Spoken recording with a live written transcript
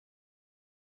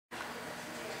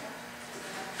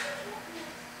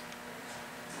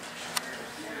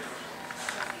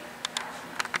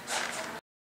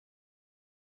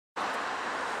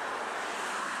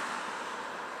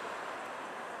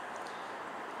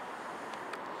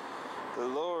The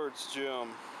Lord's Gym.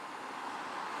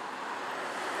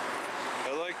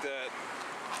 I like that.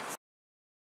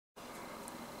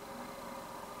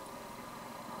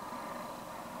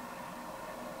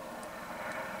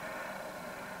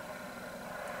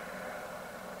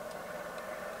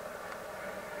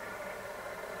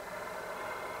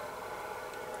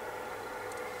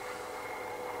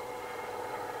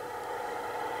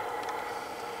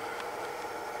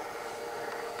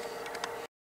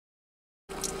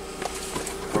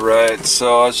 Right,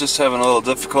 so I was just having a little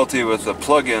difficulty with the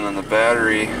plug-in and the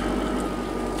battery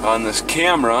on this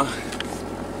camera.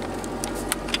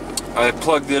 I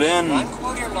plugged it in.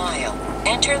 1/4 mile.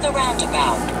 Enter the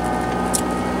roundabout.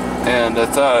 And I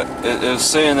thought it was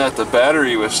saying that the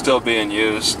battery was still being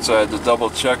used, so I had to double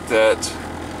check that.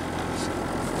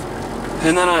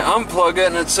 And then I unplug it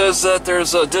and it says that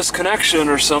there's a disconnection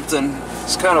or something.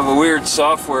 It's kind of a weird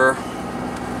software.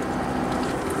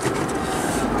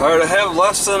 Alright, I have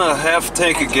less than a half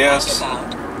tank of gas.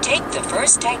 Take the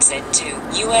first exit to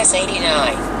US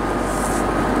 89.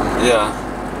 Yeah.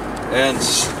 And,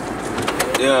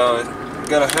 yeah,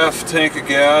 got a half tank of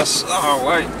gas. Oh,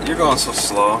 wait, you're going so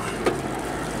slow.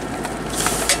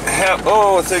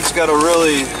 Oh, things got to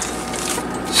really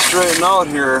straighten out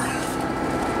here.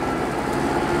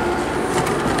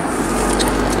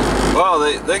 Wow,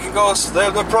 they can go, they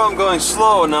have no problem going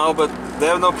slow now, but they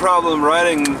have no problem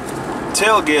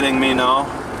tailgating me now.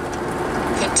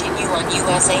 Continue on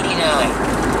US 89.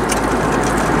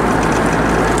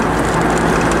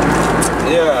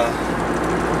 Yeah.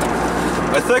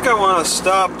 I think I want to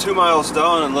stop 2 miles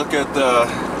down and look at the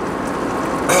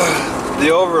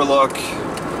overlook.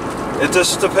 It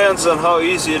just depends on how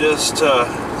easy it is to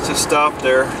stop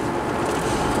there.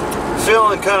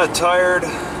 Feeling kind of tired.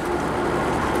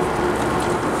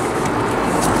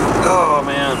 Oh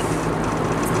man.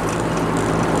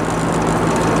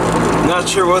 Not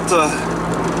sure what the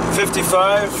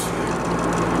 55.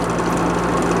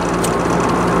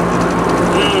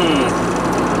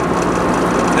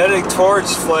 Heading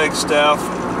towards Flagstaff.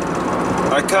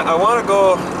 I want to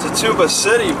go to Tuba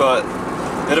City, but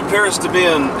it appears to be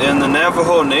in the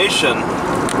Navajo Nation,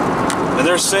 and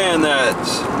they're saying that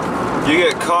you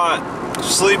get caught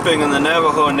sleeping in the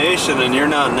Navajo Nation and you're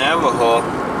not Navajo,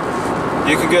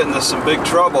 you could get into some big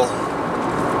trouble.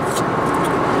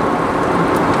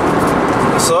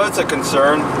 So that's a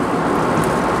concern.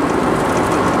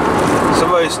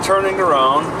 Somebody's turning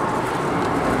around.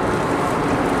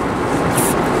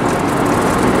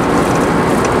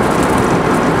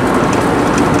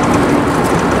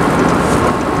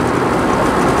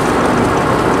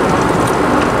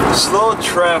 Slow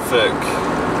traffic.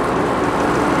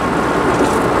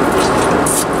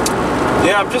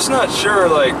 Yeah, I'm just not sure,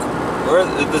 like, where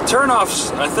the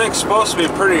turnoff's, I think, supposed to be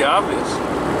pretty obvious.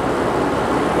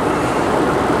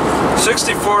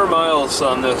 64 miles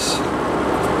on this.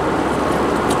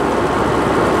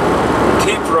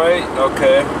 Keep right,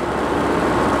 okay.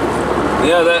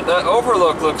 Yeah, that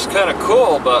overlook looks kind of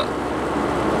cool, but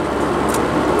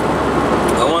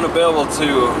I want to be able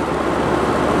to,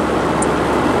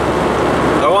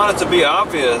 I want it to be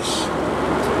obvious.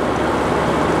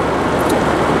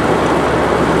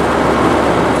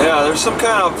 Yeah, there's some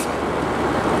kind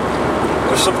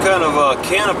of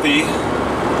canopy.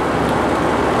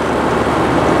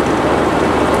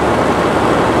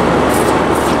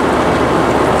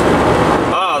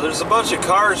 There's a bunch of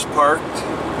cars parked.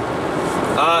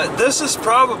 This is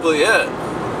probably it.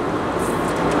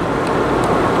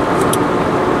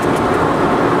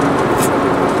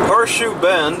 Horseshoe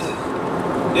Bend.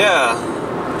 Yeah.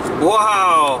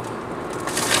 Wow.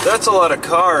 That's a lot of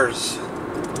cars.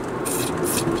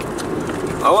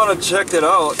 I want to check it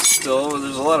out still.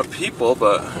 There's a lot of people,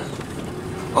 but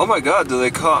oh my god, do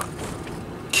they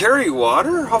carry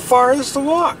water? How far is the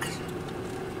walk?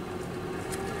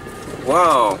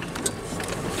 Wow.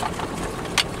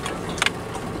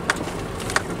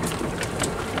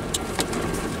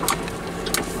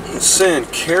 It's saying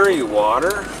carry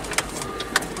water.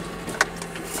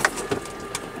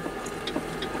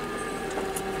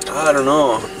 I don't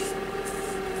know.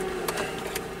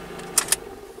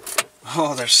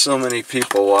 Oh, there's so many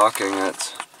people walking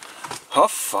it. How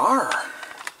far?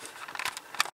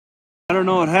 I don't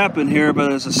know what happened here, but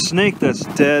there's a snake that's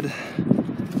dead.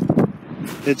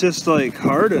 It just like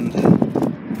hardened.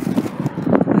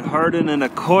 It hardened in a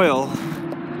coil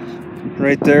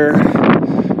right there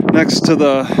next to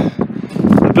the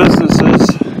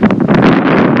businesses.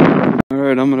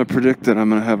 Alright, I'm going to predict that I'm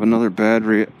going to have another bad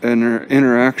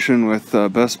interaction with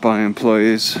Best Buy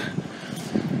employees.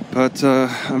 But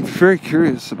I'm very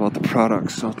curious about the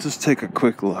products, so I'll just take a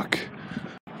quick look.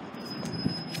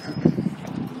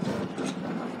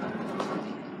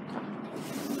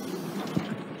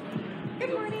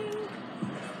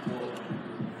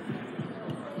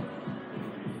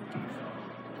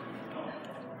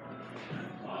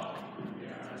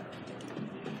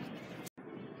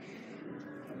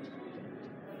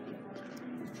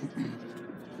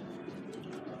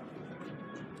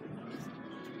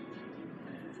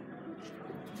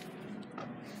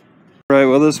 Right,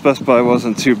 well this Best Buy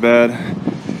wasn't too bad.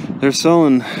 They're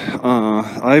selling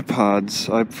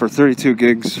iPods for 32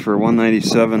 gigs for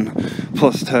 $197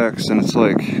 plus tax, and it's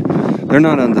like they're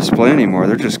not on display anymore.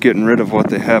 They're just getting rid of what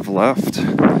they have left.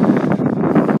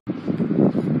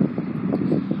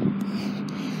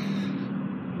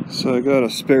 So I got a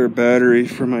spare battery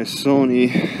for my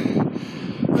Sony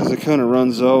because it kind of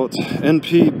runs out.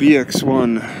 NP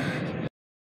BX1.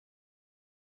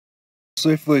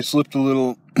 Safely slipped a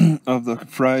little of the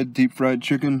deep fried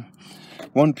chicken.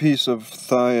 One piece of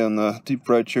thigh on the deep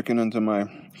fried chicken into my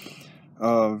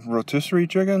rotisserie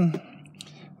chicken.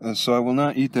 So I will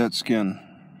not eat that skin.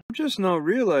 I'm just now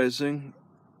realizing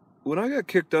when I got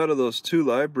kicked out of those 2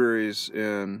 libraries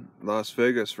in Las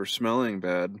Vegas for smelling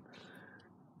bad,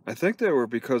 I think they were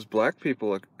because black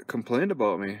people complained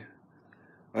about me.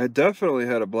 I definitely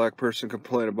had a black person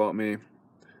complain about me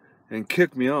and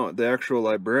kick me out. The actual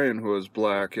librarian who was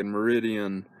black in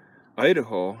Meridian,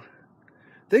 Idaho.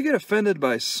 They get offended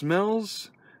by smells.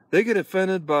 They get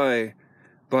offended by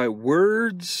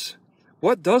words.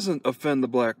 What doesn't offend the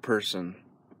black person?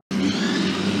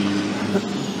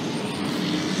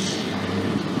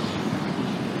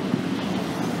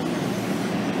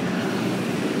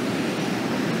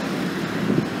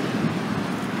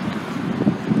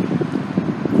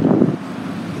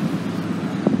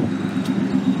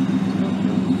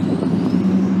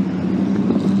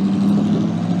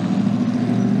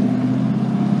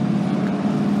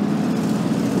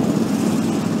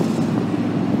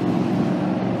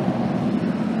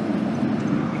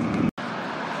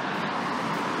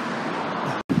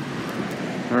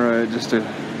 Alright, it's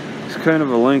kind of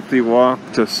a lengthy walk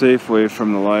to Safeway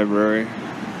from the library.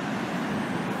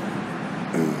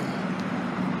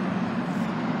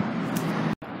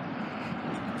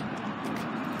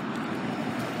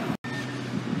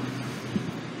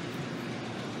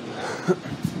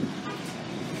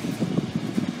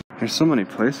 There's so many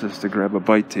places to grab a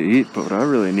bite to eat, but what I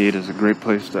really need is a great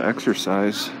place to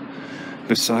exercise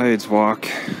besides walk.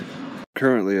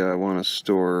 Currently I want to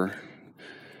store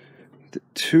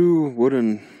 2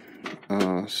 wooden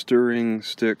stirring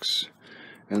sticks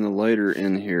and the lighter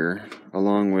in here,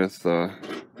 along with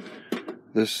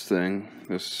this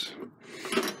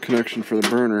connection for the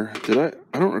burner.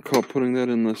 I don't recall putting that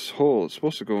in this hole. It's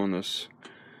supposed to go in this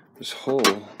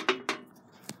hole.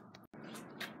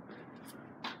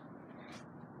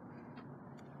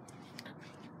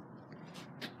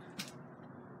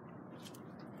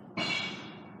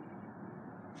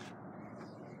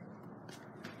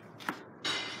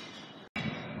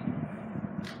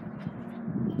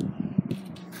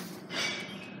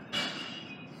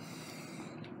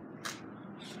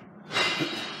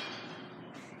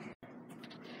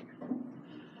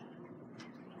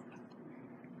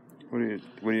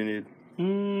 What do you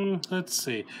need? Let's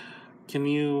see. Can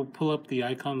you pull up the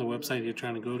icon, the website you're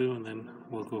trying to go to, and then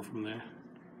we'll go from there.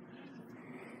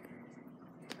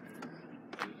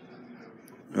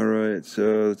 Alright,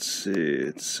 so let's see.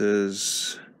 It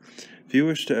says, if you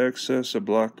wish to access a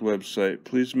blocked website,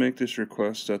 please make this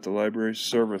request at the library's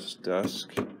service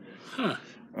desk. Huh.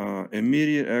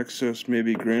 Immediate access may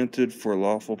be granted for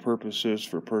lawful purposes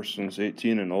for persons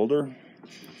 18 and older.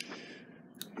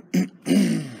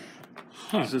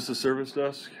 Huh. Is this a service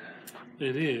desk?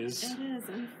 It is. It is.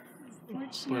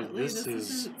 Unfortunately, this is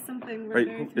isn't something we're Right,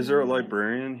 very is there a familiar with.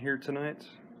 librarian here tonight?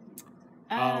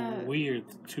 We are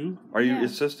 2. Are you yeah.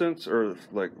 assistants or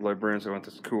like librarians that went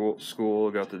to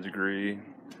school, got the degree?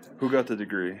 Who got the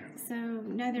degree? So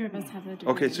neither of us have a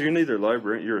degree. Okay, so you're neither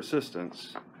librarian, you're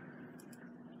assistants.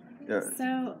 Yeah.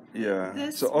 So Yeah.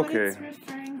 this So what okay, it's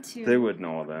referring to. they would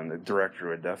know then. The director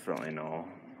would definitely know.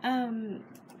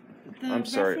 I'm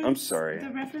sorry.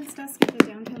 The reference desk at the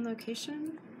downtown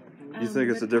location. You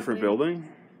think it's a different building?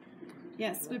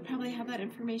 Yes, we probably have that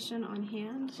information on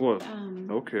hand. Well,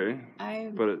 okay, I.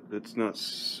 but it's not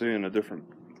saying a different.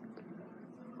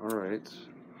 All right.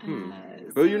 So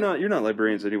Well, you're not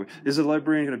librarians anyway. Is the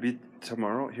librarian going to be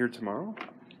here tomorrow?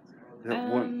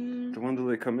 When do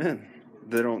they come in?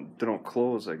 They don't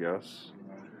close, I guess.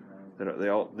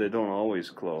 They don't always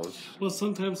close. Well,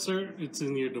 sometimes, sir, it's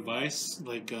in your device.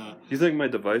 Like, You think my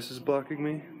device is blocking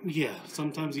me? yeah,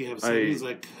 sometimes you have settings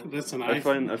like that's an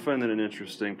iPhone. I find that an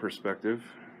interesting perspective.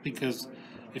 Because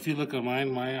if you look at my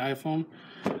iPhone,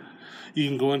 you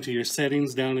can go into your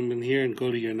settings down in here and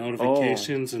go to your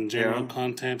notifications and general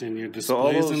content and your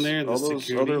displays in there. All The those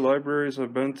security. other libraries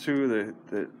I've been to,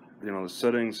 the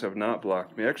settings have not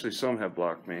blocked me. Actually, some have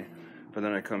blocked me, but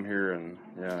then I come here and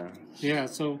Yeah,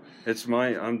 so it's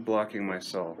I'm blocking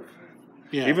myself.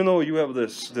 yeah. Even though you have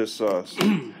this this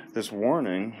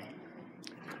warning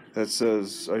that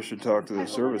says I should talk to the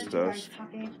service desk.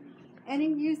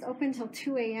 NAU's open till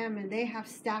 2 a.m. and they have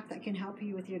staff that can help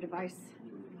you with your device.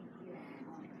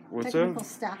 What's Technical that?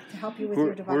 staff to help you with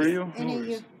your device. Who are you?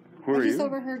 NAU. Who are I just you?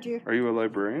 overheard you. Are you a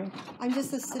librarian? I'm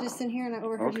just a citizen here, and I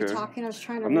overheard you talking. I was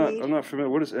trying to I'm read. not familiar.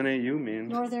 What does NAU mean?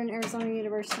 Northern Arizona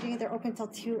University. They're open till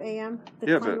 2 a.m. The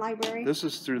Yeah, Klein but Library. this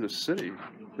is through the city.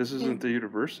 This isn't the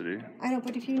university. I know,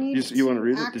 but if you need You want to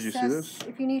read it? Did you see this?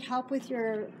 If you need help with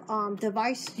your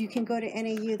device, you can go to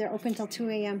NAU. They're open till 2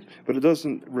 a.m. But it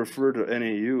doesn't refer to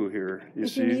NAU here.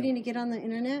 If you're needing to get on the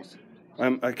internet.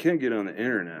 I can't get on the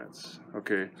internet.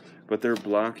 Okay, but they're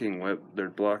blocking They're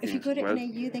blocking. If you go to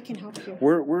NAU, they can help you.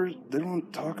 Where they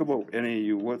don't talk about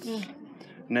NAU. What's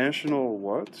national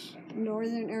what?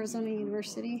 Northern Arizona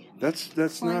University. That's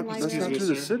not through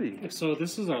the city. So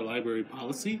this is our library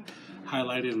policy,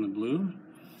 highlighted in the blue,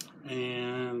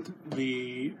 and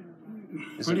pretty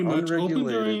much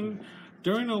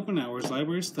during open hours,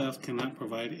 library staff cannot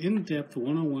provide in-depth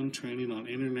one-on-one training on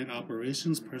internet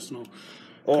operations, personal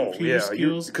computer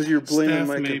skills. Because you're blaming staff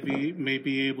my may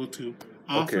be able to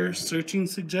offer searching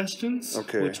suggestions,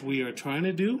 which we are trying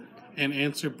to do, and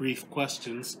answer brief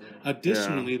questions.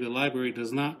 Additionally, the library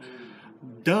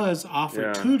does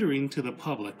offer tutoring to the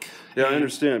public. Yeah, I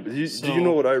understand. But do you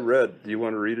know what I read? Do you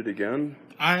want to read it again?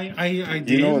 I did.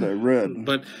 You know what I read?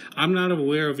 But I'm not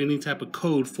aware of any type of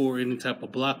code for any type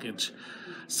of blockage.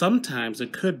 Sometimes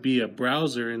it could be a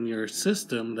browser in your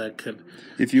system that could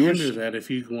hinder that if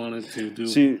you wanted to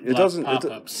do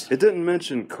pop-ups. It didn't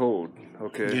mention code.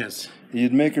 Okay. Yes.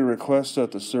 You'd make a request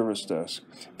at the service desk.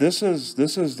 This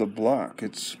is the block.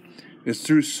 It's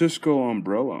through Cisco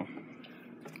Umbrella.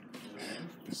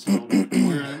 So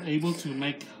we're able to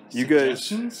make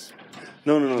suggestions.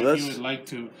 No. If That's you would like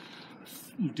to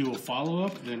do a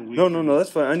follow-up, then we No,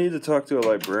 that's fine. I need to talk to a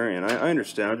librarian. I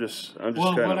understand. I'm just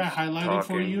well, kind what of I highlighted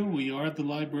talking. for you, we are the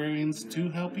librarians to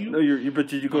help you. No, but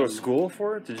did you go to school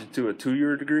for it? Did you do a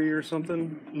 2-year degree or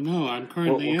something? No, I'm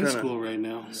currently in school right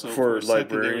now. So for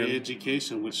secondary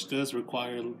education, which does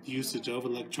require usage of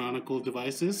electronic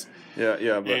devices.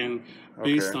 Yeah, but and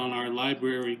based on our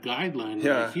library guideline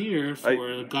right here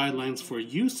for guidelines for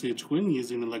usage when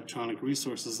using electronic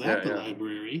resources at the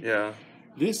library. Yeah.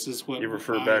 This is what you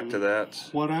refer back to that.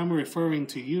 What I'm referring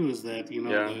to you is that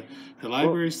the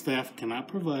library staff cannot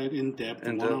provide in-depth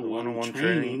one-on-one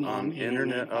training on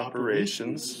internet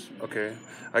operations. Okay,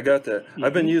 I got that.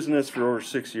 I've been using this for over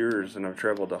 6 years, and I've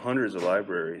traveled to hundreds of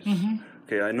libraries.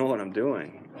 Okay, I know what I'm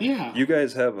doing. Yeah. You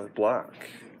guys have a block.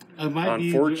 It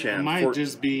might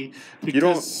just be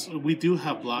because we do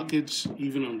have blockage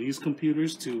even on these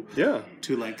computers to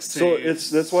like say.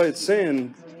 So that's why it's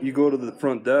saying you go to the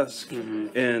front desk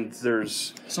and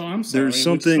there's. So I'm sorry. There's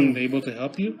something able to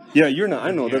help you. Yeah, you're not. I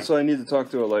know. That's why I need to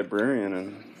talk to a librarian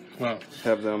and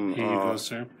have them. Here you go,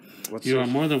 sir. You are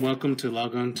more than welcome to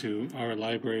log on to our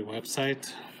library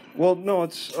website. Well, no,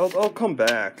 I'll come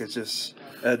back. It's just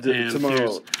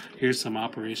tomorrow. Here's some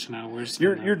operation hours.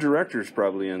 Your director's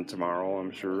probably in tomorrow,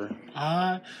 I'm sure.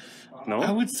 No,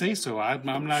 I would say so. I'm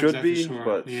not exactly sure.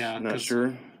 But not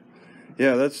sure.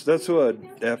 Yeah, that's who I'd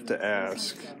have to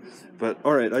ask. But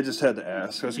all right, I just had to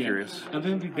ask. I was curious. And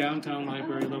then the downtown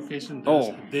library location.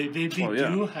 They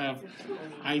do have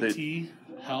IT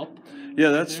help. Yeah,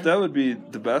 that would be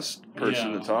the best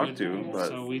person to talk to. But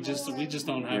so we just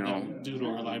don't have that due to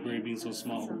our library being so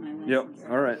small. Yep.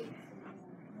 All right.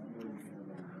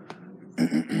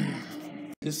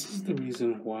 This is the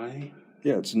reason why.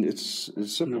 Yeah, it's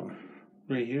simple. No,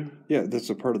 right here. Yeah, that's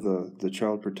a part of the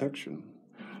child protection.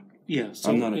 Yeah, so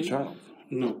I'm not a child.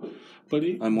 No, but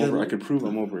I can prove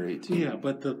I'm over 18. Yeah,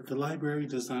 but the library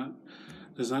does not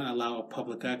allow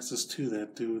public access to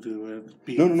that due to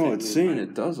being. No. It's saying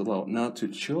it does allow not to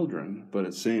children, but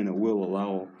it's saying it will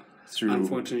allow through.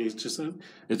 Unfortunately, it's just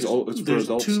it's for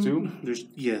adults too.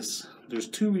 There's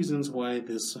 2 reasons why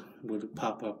this would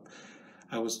pop up.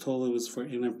 I was told it was for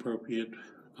inappropriate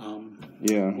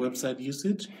website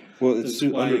usage. Well, it's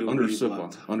under SIPA.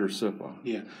 Under SIPA.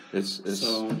 Yeah.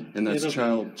 And that's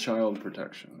child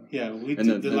protection. Yeah,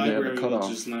 the library will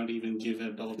just not even give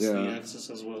adults the access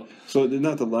as well. So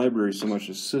not the library so much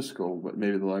as Cisco, but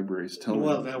maybe the library's telling.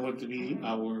 Well, that would be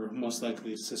most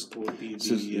likely Cisco would be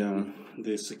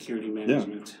the security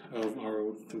management of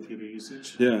our computer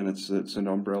usage. Yeah, and it's an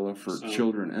umbrella for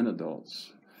children and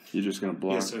adults. You're just going to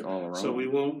block all around. So we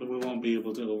won't be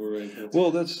able to override that.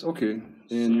 Well, that's okay.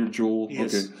 And you're Joel.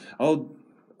 Yes. Okay,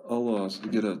 I'll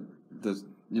get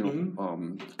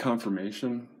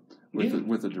confirmation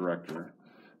with the director.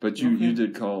 But you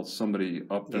did call somebody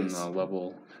up in the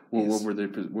level. Well, Yes.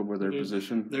 what were their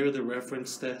position? They're the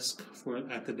reference desk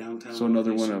at the downtown. So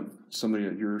another one location. of somebody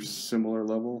at your similar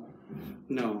level?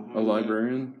 No. A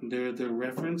librarian? They're the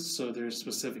reference, so they're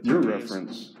specific. Your areas.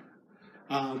 reference.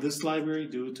 This library,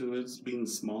 due to its being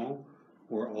small,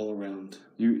 we're all around.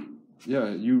 You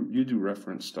do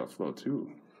reference stuff though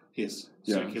too. Yes.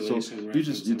 Yeah. Circulation.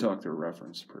 So you talk to a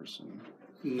reference person.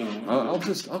 No.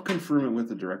 I'll confirm it with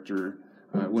the director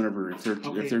whenever if they're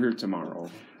here tomorrow.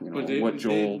 You know what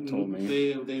Joel told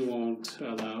me. They won't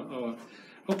allow. Oh,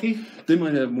 okay. They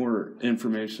might have more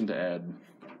information to add.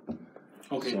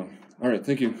 Okay. So, all right.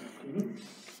 Thank you.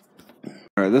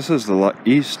 All right. This is the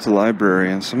East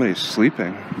Library, and somebody's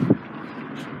sleeping.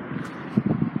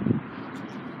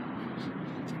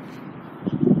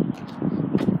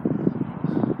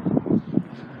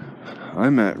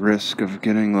 I'm at risk of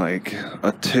getting like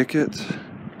a ticket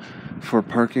for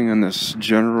parking in this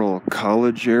general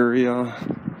college area,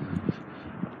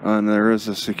 and there is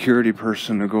a security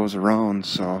person who goes around.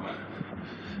 So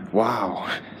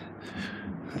wow,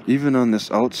 even on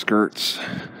this outskirts,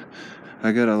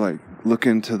 I gotta like look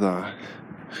into the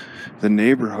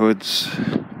neighborhoods,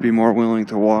 be more willing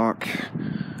to walk.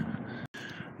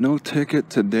 No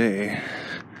ticket today,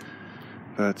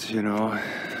 but you know,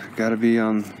 gotta be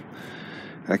on.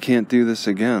 I can't do this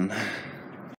again.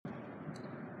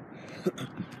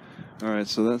 Alright,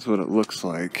 so that's what it looks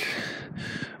like.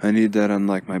 I need that on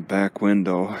like my back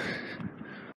window.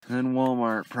 And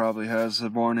Walmart probably has a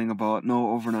warning about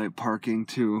no overnight parking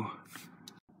too.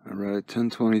 Alright,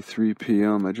 10:23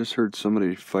 p.m. I just heard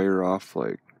somebody fire off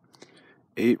like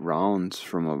 8 rounds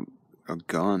from a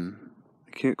gun.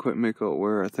 I can't quite make out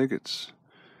where. I think it's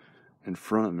in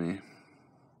front of me.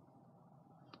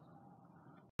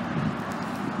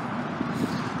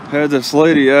 I had this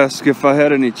lady ask if I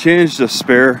had any change to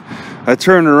spare. I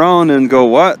turn around and go,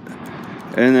 what?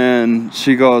 And then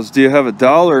she goes, do you have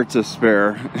 $1 to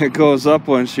spare? It goes up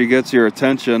when she gets your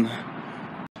attention.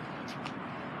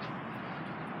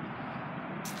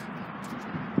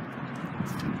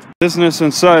 Business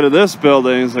inside of this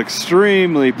building is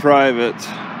extremely private.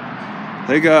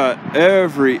 They got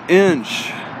every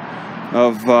inch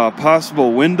of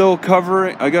possible window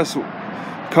covering, I guess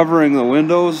covering the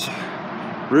windows.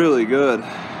 Really good.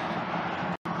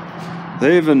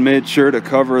 They even made sure to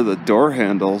cover the door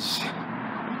handles.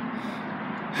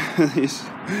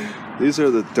 These are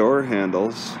the door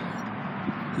handles.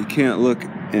 You can't look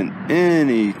in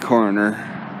any corner.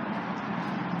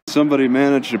 Somebody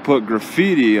managed to put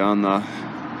graffiti on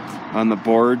the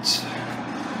boards.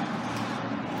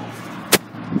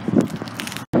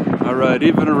 All right,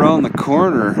 even around the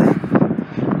corner,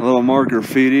 a little more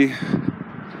graffiti.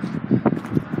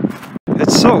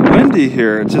 It's so windy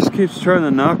here, it just keeps trying to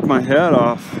knock my head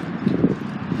off.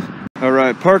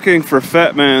 Alright, parking for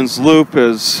Fat Man's Loop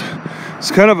it's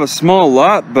kind of a small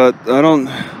lot, but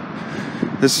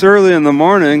it's early in the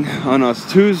morning on a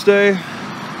Tuesday.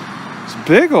 It's a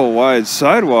big old wide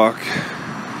sidewalk.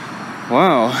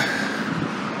 Wow.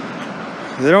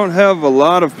 They don't have a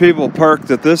lot of people parked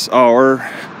at this hour,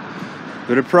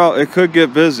 but it could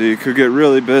get busy, it could get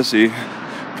really busy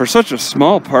for such a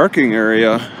small parking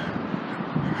area.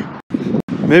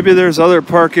 Maybe there's other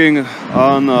parking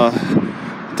on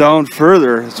down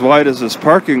further, as wide as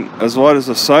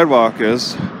the sidewalk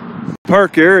is.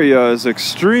 Park area is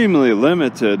extremely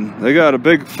limited. They got a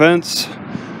big fence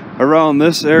around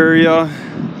this area.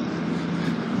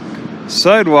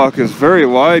 Sidewalk is very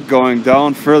wide going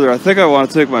down further. I think I want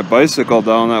to take my bicycle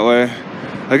down that way.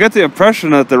 I get the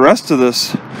impression that the rest of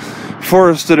this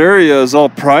forested area is all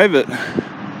private.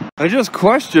 I just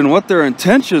question what their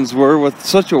intentions were with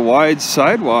such a wide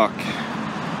sidewalk.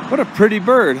 What a pretty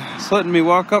bird. It's letting me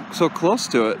walk up so close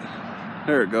to it.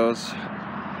 There it goes.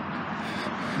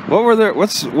 What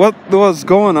was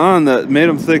going on that made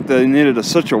them think they needed a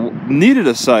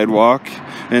sidewalk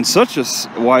and such a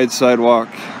wide sidewalk?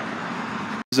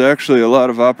 There's actually a lot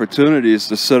of opportunities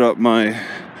to set up my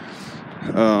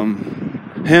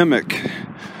hammock.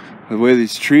 The way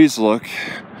these trees looks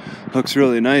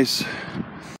really nice.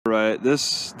 Right,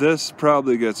 this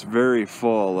probably gets very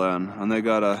full then, and they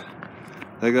gotta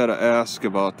ask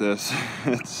about this.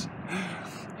 It's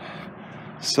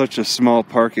such a small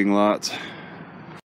parking lot.